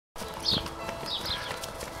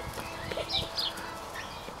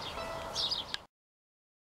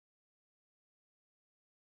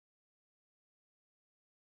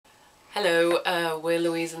Hello, we're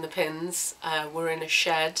Louise and the Pins. We're in a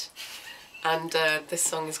shed, and this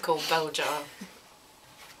song is called Belljar.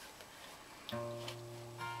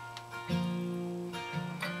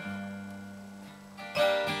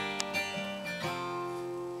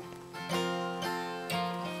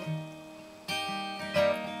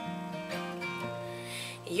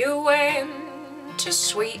 You went too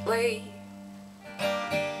sweetly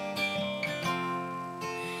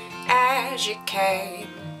as you came,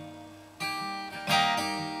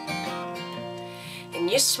 and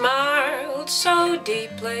you smiled so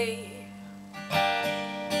deeply.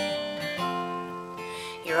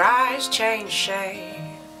 Your eyes changed shade.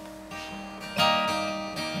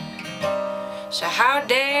 So how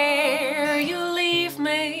dare you leave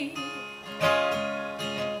me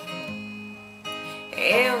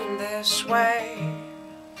in this way?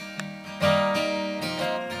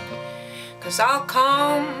 'Cause I'll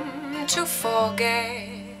come to forget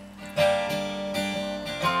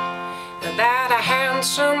that a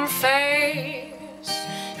handsome face.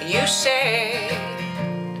 You said,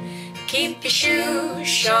 keep your shoes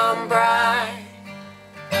shone bright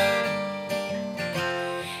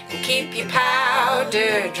and keep your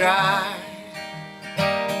powder dry.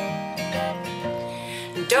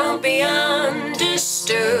 Don't be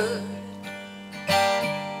understood,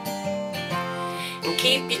 and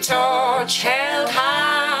keep your torch held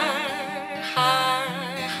high,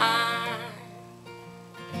 high, high.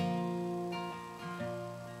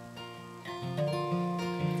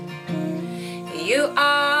 You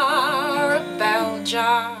are a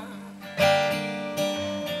Belljar,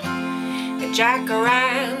 a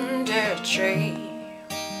jacaranda tree,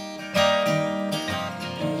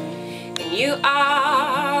 and you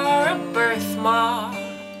are a birthmark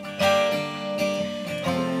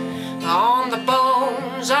on the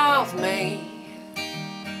bones of me.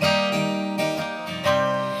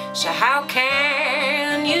 So how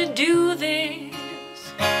can you do this,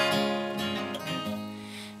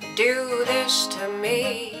 do this to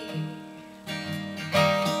me?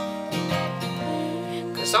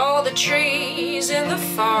 'Cause all the trees in the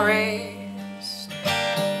forest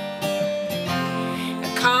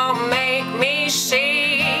come make me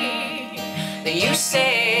see that you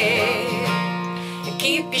said,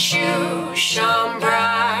 keep your shoes shone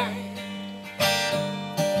bright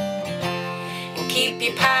and keep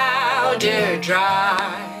your powder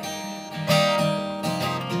dry.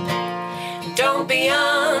 Don't be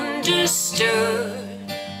understood,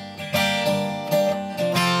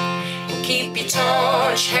 and keep your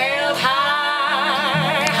torch held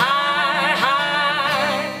high, high,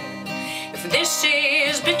 high. If this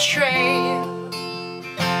is betrayal,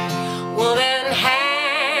 well then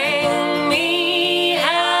hang me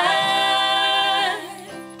high.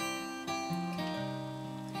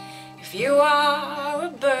 If you are a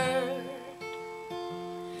bird,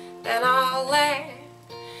 then I'll let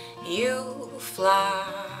you fly.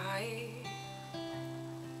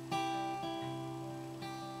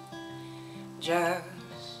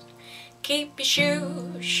 Just keep your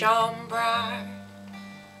shoes shone bright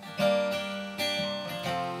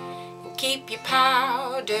and keep your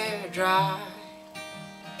powder dry.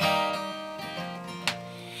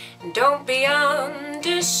 And don't be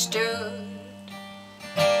understood,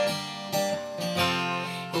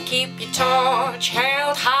 and keep your torch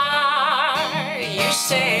held high. You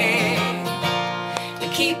said,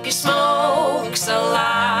 keep your smokes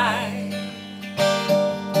alive,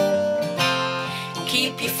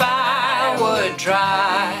 keep your firewood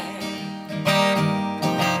dry.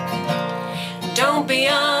 Don't be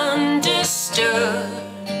understood,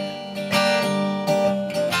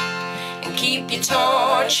 and keep your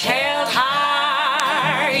torch held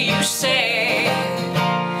high. You said,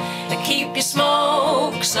 keep your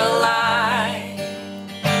smokes alive,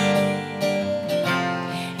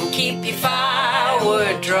 and keep your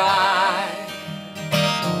firewood dry.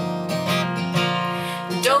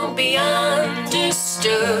 Don't be understood,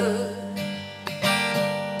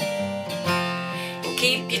 and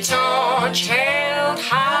keep your torch held